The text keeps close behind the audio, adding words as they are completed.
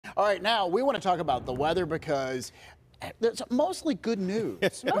All right, now we want to talk about the weather because it's mostly good news.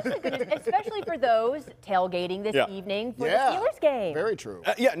 Mostly good news, especially for those tailgating this evening for the Steelers game. Very true.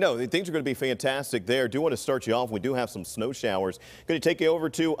 No, things are going to be fantastic there. Do want to start you off. We do have some snow showers. Going to take you over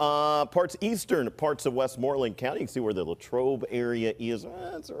to eastern parts of Westmoreland County. You can see where the Latrobe area is.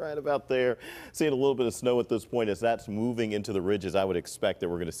 It's right about there. Seeing a little bit of snow at this point as that's moving into the ridges. I would expect that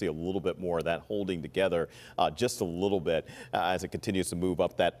we're going to see a little bit more of that holding together just a little bit as it continues to move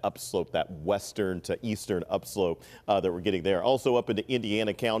up that upslope, that western to eastern upslope that we're getting there. Also up into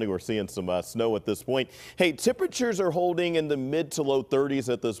Indiana County, we're seeing some snow at this point. Hey, temperatures are holding in the mid to low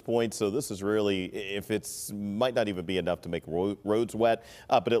 30s at this point, so this is really, if it's, might not even be enough to make roads wet,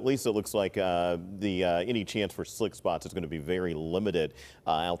 but at least it looks like any chance for slick spots is going to be very limited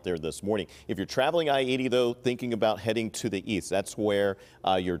out there this morning. If you're traveling I-80 though, thinking about heading to the east, that's where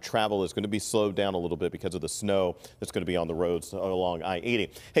your travel is going to be slowed down a little bit because of the snow that's going to be on the roads along I-80.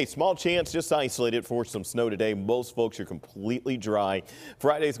 Hey, small chance, just isolated for some snow today. Most folks are completely dry.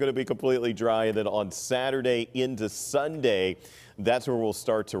 Friday's going to be completely dry, and then on Saturday into Sunday, that's where we'll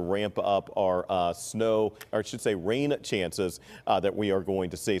start to ramp up our snow, or I should say rain chances that we are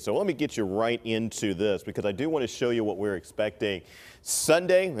going to see. So let me get you right into this because I do want to show you what we're expecting.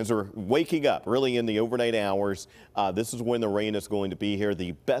 Sunday, as we're waking up really in the overnight hours, this is when the rain is going to be here.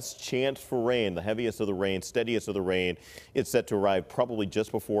 The best chance for rain, the heaviest of the rain, steadiest of the rain, it's set to arrive probably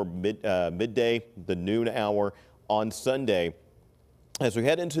just before midday, the noon hour on Sunday. As we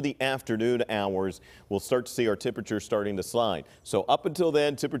head into the afternoon hours, we'll start to see our temperatures starting to slide. So up until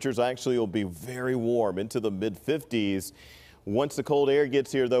then, temperatures actually will be very warm into the mid 50s. Once the cold air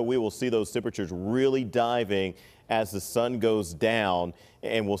gets here, though, we will see those temperatures really diving as the sun goes down,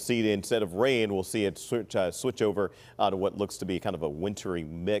 and we'll see instead of rain, we'll see it switch over to what looks to be kind of a wintry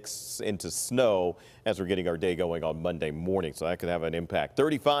mix into snow as we're getting our day going on Monday morning. So that could have an impact.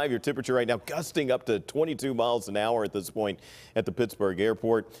 35, your temperature right now, gusting up to 22 miles an hour at this point at the Pittsburgh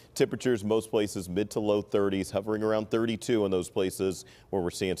airport. Temperatures most places mid to low 30s, hovering around 32 in those places where we're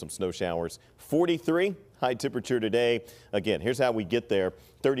seeing some snow showers. 43, high temperature today. Again, here's how we get there.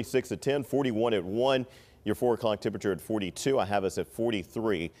 36 at 10, 41 at 1. Your 4 o'clock temperature at 42. I have us at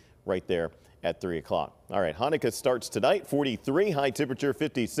 43 right there at 3 o'clock. All right, Hanukkah starts tonight, 43, high temperature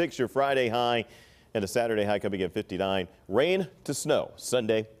 56, your Friday high, and a Saturday high coming in 59. Rain to snow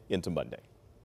Sunday into Monday.